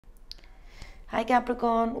Hi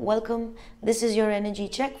Capricorn, welcome. This is your energy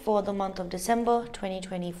check for the month of December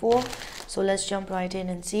 2024. So let's jump right in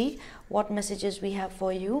and see what messages we have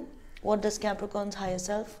for you. What does Capricorn's higher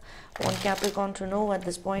self want Capricorn to know at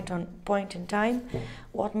this point in time?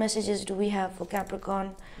 What messages do we have for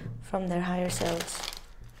Capricorn from their higher selves?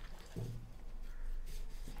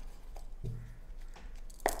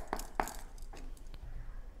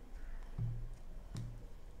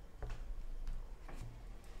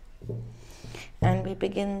 And we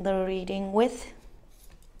begin the reading with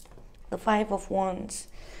the Five of Wands.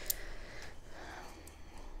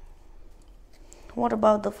 What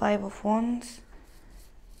about the Five of Wands?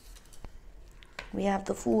 We have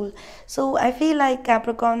the Fool. So I feel like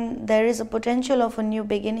Capricorn, there is a potential of a new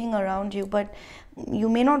beginning around you, but you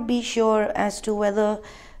may not be sure as to whether,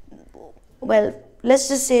 well, let's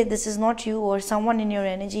just say this is not you or someone in your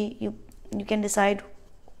energy. You can decide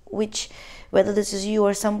whether this is you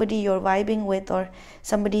or somebody you're vibing with, or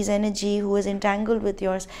somebody's energy who is entangled with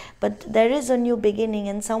yours. But there is a new beginning,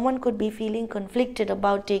 and someone could be feeling conflicted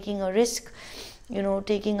about taking a risk,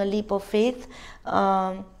 taking a leap of faith.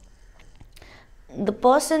 The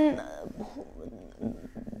person,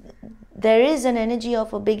 there is an energy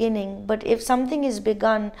of a beginning, but if something is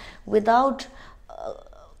begun without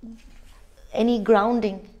any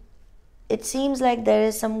grounding, it seems like there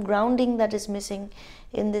is some grounding that is missing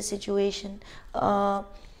in this situation.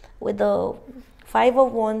 With the Five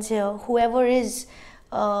of Wands here, whoever is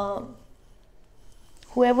about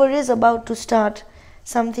to start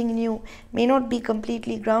something new may not be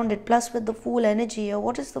completely grounded. Plus with the Fool energy here,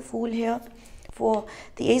 what is the Fool here for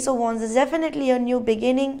the Ace of Wands? There's definitely a new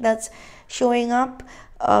beginning that's showing up,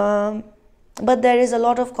 but there is a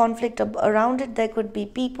lot of conflict around it. There could be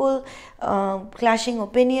people, clashing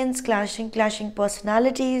opinions, clashing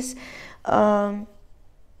personalities,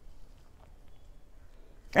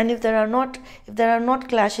 and if there are not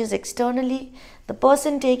clashes externally, the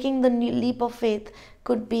person taking the leap of faith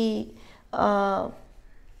could be not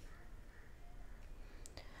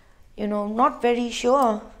very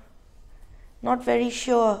sure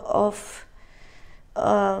of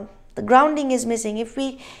the grounding is missing. If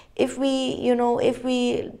we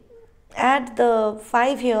add the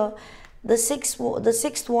 5 here, the sixth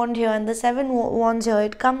wand here, and the 7 wands here,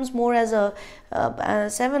 it comes more as a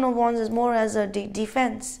 7 of wands is more as a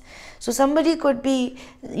defense. So somebody could be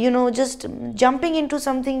just jumping into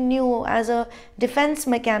something new as a defense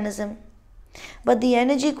mechanism, but the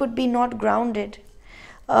energy could be not grounded.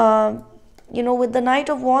 With the Knight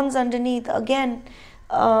of Wands underneath, again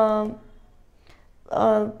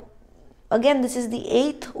this is the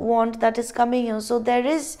 8th wand that is coming here. So there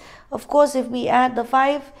is, of course, if we add the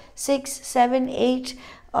 5, 6, 7, 8,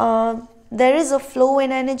 there is a flow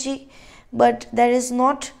in energy, but there is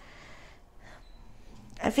not.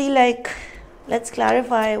 I feel like, let's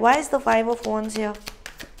clarify, why is the 5 of Wands here?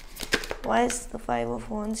 Why is the 5 of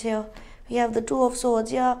Wands here? We have the 2 of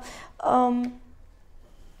Swords. Yeah.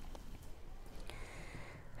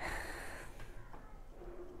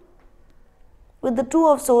 With the 2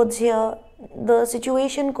 of Swords here, the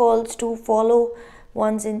situation calls to follow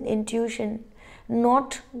one's intuition,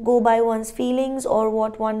 not go by one's feelings or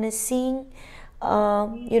what one is seeing.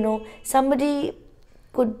 Somebody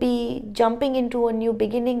could be jumping into a new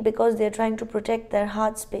beginning because they're trying to protect their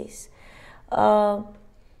heart space. And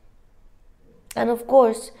of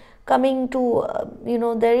course, coming to,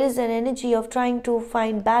 there is an energy of trying to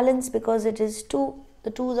find balance, because it is 2. The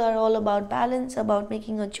 2s are all about balance, about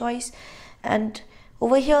making a choice. And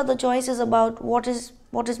over here, the choice is about what is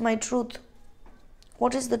my truth?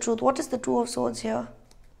 What is the truth? What is the 2 of Swords here?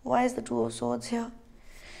 Why is the 2 of Swords here?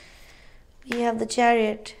 We have the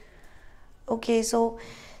Chariot. Okay, so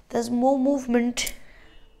there's more movement.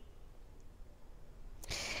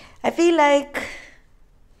 I feel like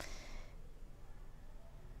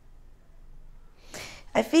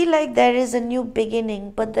there is a new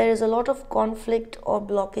beginning, but there is a lot of conflict or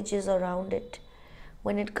blockages around it.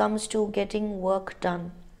 When it comes to getting work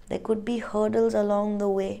done, there could be hurdles along the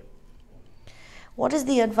way. What is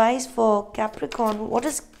the advice for Capricorn? What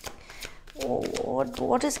is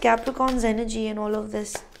Capricorn's energy in all of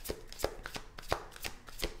this?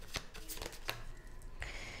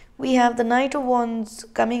 We have the Knight of Wands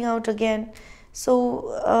coming out again.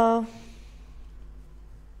 So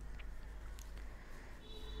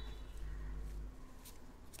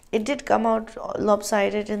it did come out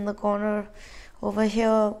lopsided in the corner over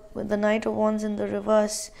here with the Knight of Wands in the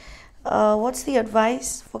reverse. What's the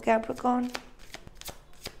advice for Capricorn?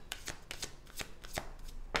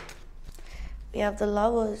 We have the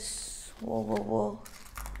Lovers. Whoa.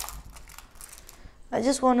 I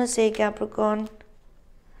just want to say, Capricorn,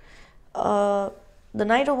 the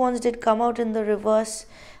Knight of Wands did come out in the reverse,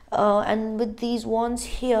 and with these wands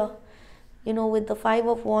here, you know, with the Five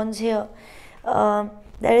of Wands here,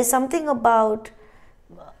 there is something about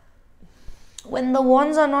when the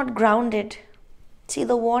wands are not grounded. See,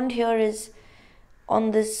 the wand here is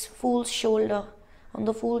on this Fool's shoulder, on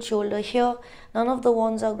the Fool's shoulder. Here, none of the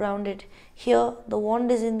wands are grounded. Here, the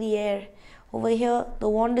wand is in the air. Over here, the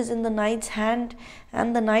wand is in the Knight's hand,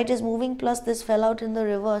 and the Knight is moving, plus this fell out in the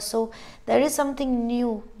reverse. So there is something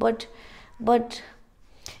new, but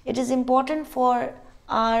it is important for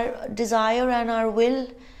our desire and our will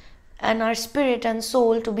and our spirit and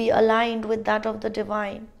soul to be aligned with that of the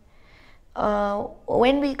divine.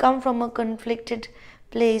 When we come from a conflicted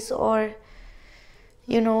place, or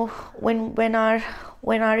you know, when our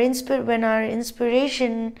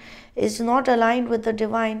inspiration is not aligned with the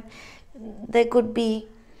divine, there could be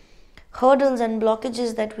hurdles and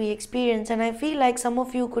blockages that we experience. And I feel like some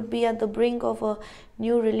of you could be at the brink of a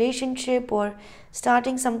new relationship or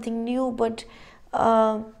starting something new, but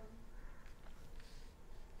I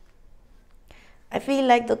feel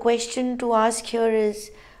like the question to ask here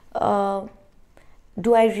is,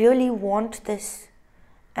 do I really want this?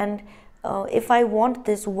 And if I want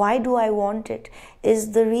this, why do I want it?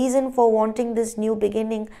 Is the reason for wanting this new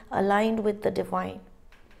beginning aligned with the divine,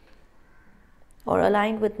 or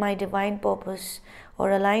aligned with my divine purpose,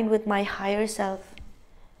 or aligned with my higher self?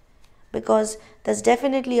 Because there's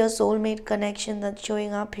definitely a soulmate connection that's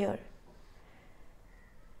showing up here.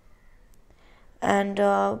 And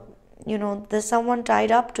you know, there's someone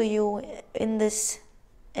tied up to you in this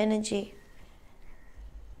energy.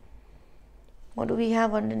 What do we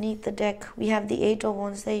have underneath the deck? We have the Eight of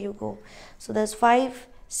Wands. There you go. So there's 5,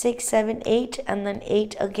 6, 7, 8, and then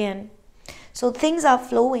 8 again. So things are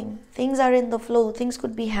flowing. Things are in the flow. Things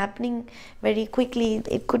could be happening very quickly.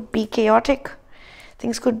 It could be chaotic.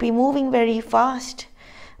 Things could be moving very fast.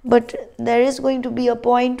 But there is going to be a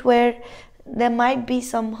point where there might be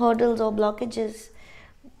some hurdles or blockages,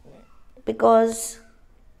 because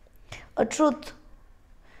a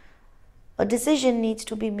decision needs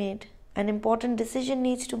to be made. An important decision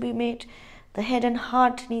needs to be made. The head and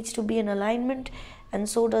heart needs to be in alignment, and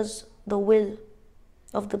so does the will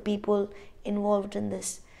of the people involved in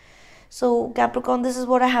this. So Capricorn, this is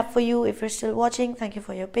what I have for you. If you're still watching, thank you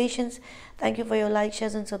for your patience. Thank you for your likes,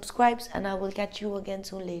 shares and subscribes, and I will catch you again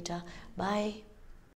soon later. Bye.